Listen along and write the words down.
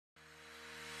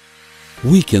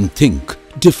We can think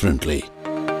differently.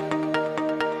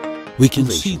 We can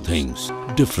see things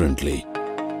differently.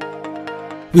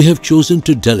 We have chosen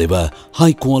to deliver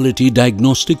high-quality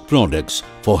diagnostic products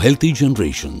for healthy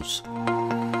generations.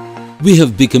 We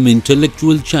have become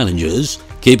intellectual challengers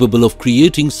capable of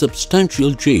creating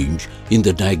substantial change in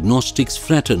the diagnostics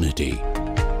fraternity.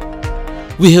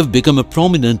 We have become a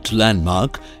prominent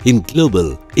landmark in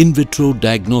global in vitro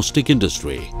diagnostic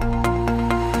industry.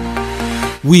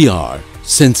 We are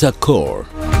Sensacore.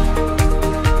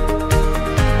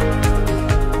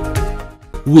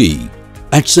 We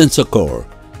at Sensacore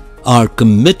are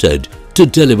committed to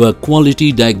deliver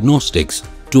quality diagnostics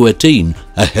to attain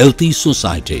a healthy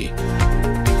society.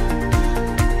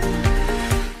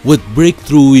 With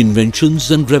breakthrough inventions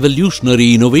and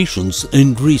revolutionary innovations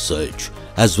in research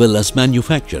as well as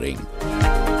manufacturing,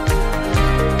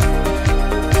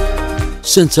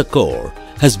 Sensacore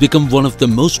has become one of the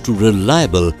most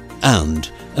reliable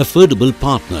and affordable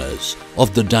partners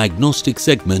of the diagnostic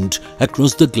segment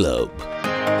across the globe.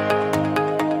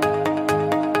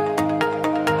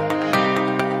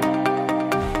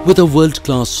 With a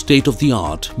world-class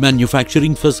state-of-the-art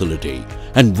manufacturing facility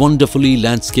and wonderfully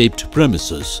landscaped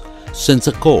premises,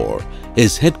 Sensacore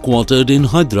is headquartered in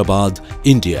Hyderabad,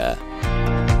 India.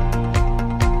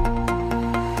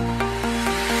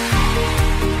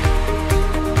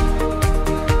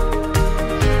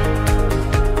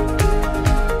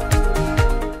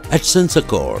 At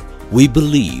Sensacore, we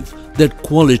believe that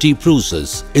quality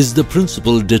process is the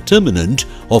principal determinant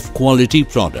of quality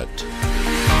product.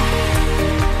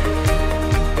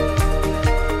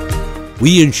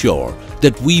 We ensure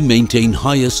that we maintain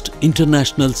highest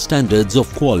international standards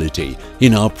of quality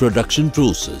in our production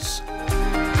process.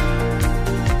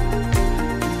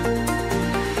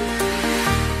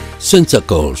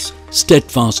 Sensacore's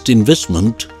steadfast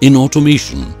investment in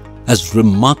automation has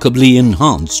remarkably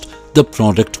enhanced the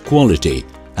product quality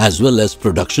as well as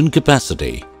production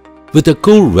capacity. With a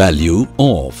core value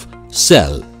of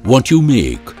sell what you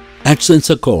make, at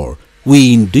Sensacore,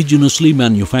 we indigenously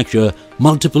manufacture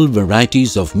multiple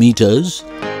varieties of meters,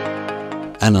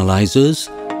 analyzers,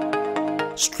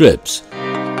 strips,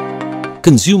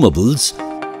 consumables,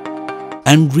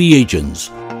 and reagents,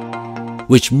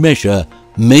 which measure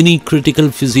many critical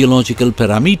physiological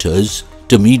parameters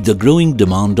to meet the growing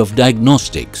demand of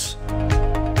diagnostics.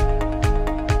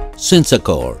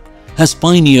 Sensacore has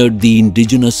pioneered the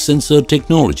indigenous sensor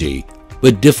technology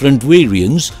with different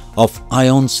variants of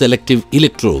ion-selective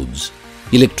electrodes,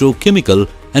 electrochemical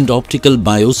and optical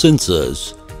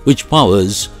biosensors, which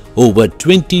powers over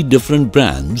 20 different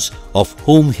brands of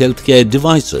home healthcare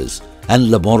devices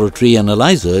and laboratory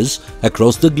analyzers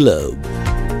across the globe.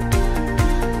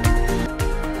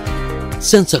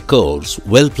 Sensacore's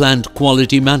well-planned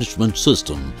quality management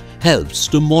system helps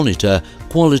to monitor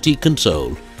quality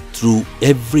control through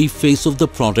every phase of the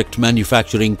product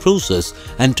manufacturing process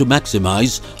and to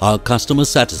maximize our customer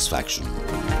satisfaction.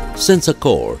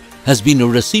 Sensacore has been a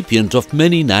recipient of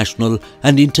many national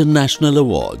and international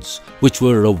awards, which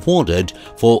were awarded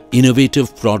for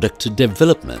innovative product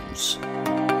developments.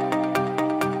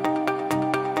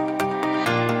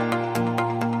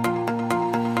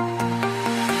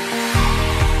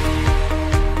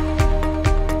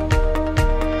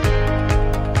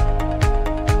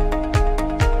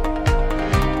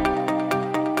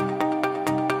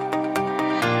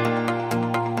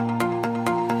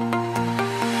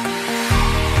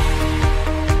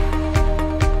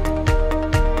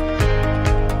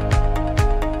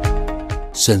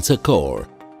 Sensacore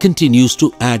continues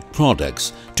to add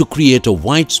products to create a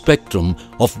wide spectrum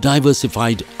of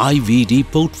diversified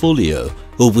IVD portfolio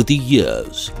over the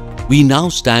years. We now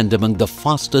stand among the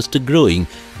fastest growing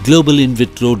global in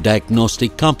vitro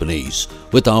diagnostic companies,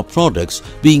 with our products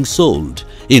being sold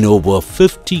in over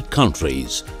 50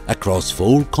 countries across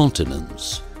 4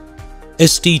 continents.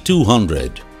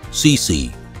 ST200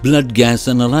 cc blood gas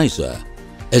analyzer,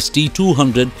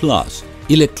 ST200 plus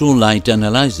electrolyte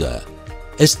analyzer,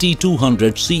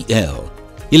 ST200CL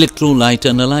electrolyte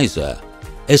analyzer,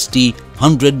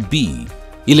 ST100B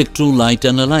electrolyte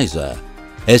analyzer,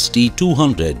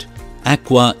 ST200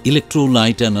 aqua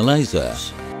electrolyte analyzer,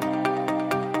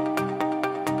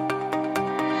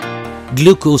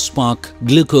 GlucoSpark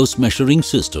glucose measuring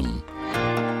system,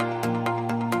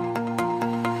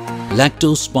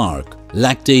 LactoSpark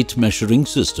lactate measuring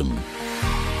system,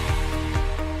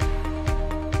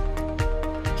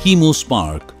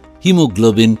 HemoSpark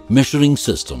hemoglobin measuring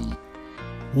system.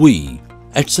 We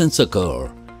at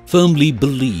Sensacore firmly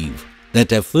believe that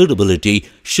affordability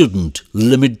shouldn't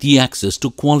limit the access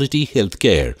to quality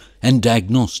healthcare and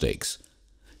diagnostics.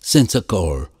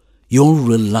 Sensacore your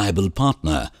reliable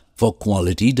partner for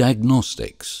quality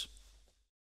diagnostics.